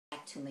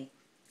to me.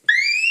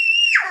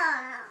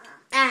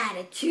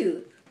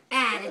 Attitude.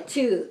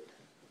 Attitude.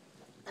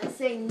 I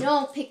say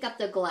no, pick up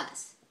the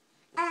glass.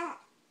 I'm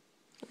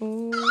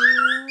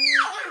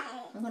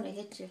going to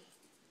hit you.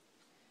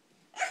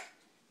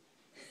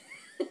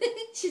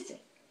 She said,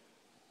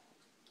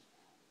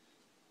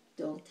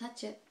 don't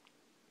touch it.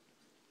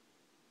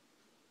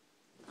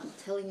 I'm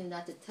telling you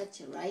not to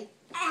touch it, right?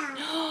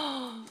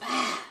 Bah.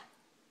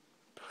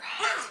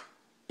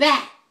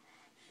 Bah.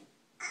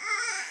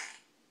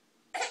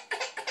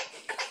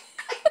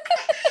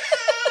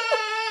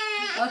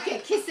 Okay,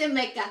 kiss and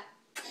make up.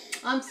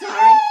 I'm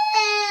sorry.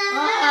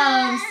 Oh,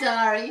 I'm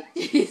sorry.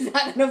 He's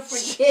not going to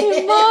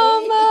forget.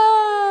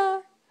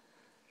 Mama.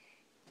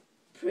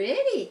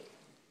 Pretty.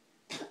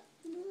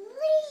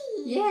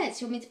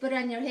 Yes, you want me to put it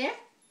on your hair?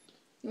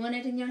 You want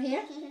it in your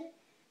hair?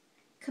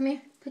 Come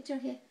here, put your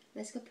hair.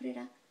 Let's go put it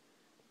on.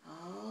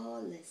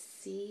 Oh, let's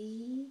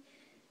see.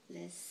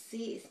 Let's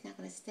see. It's not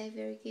going to stay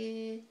very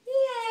good.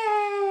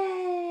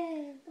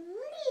 Yay!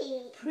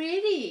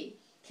 Pretty.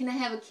 Can I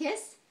have a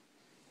kiss?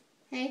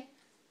 Hey,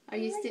 are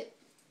you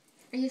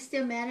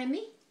still mad at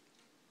me?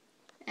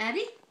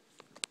 Addie?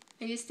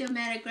 Are you still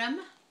mad at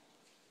Grandma?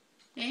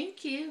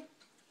 Thank you.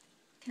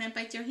 Can I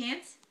bite your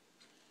hands?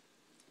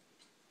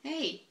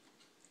 Hey,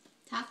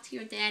 talk to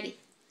your daddy.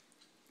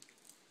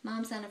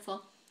 Mom's on the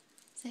phone.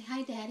 Say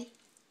hi, Daddy.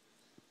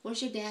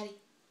 Where's your daddy?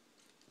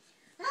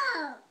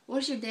 Oh.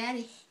 Where's your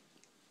daddy?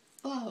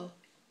 Oh.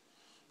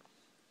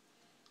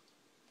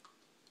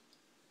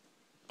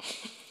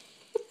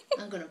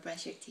 I'm going to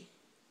brush your teeth.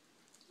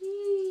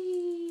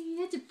 Eee,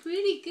 that's a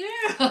pretty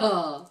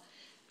girl.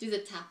 Do the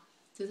top.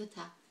 Do the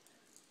top.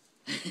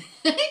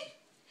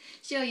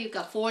 Show you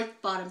got 4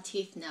 bottom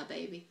teeth now,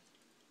 baby.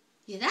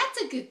 Yeah,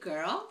 that's a good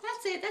girl.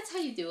 That's it. That's how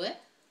you do it.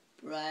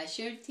 Brush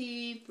your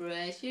teeth.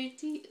 Brush your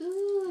teeth.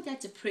 Ooh,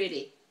 that's a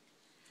pretty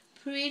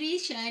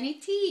shiny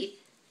teeth.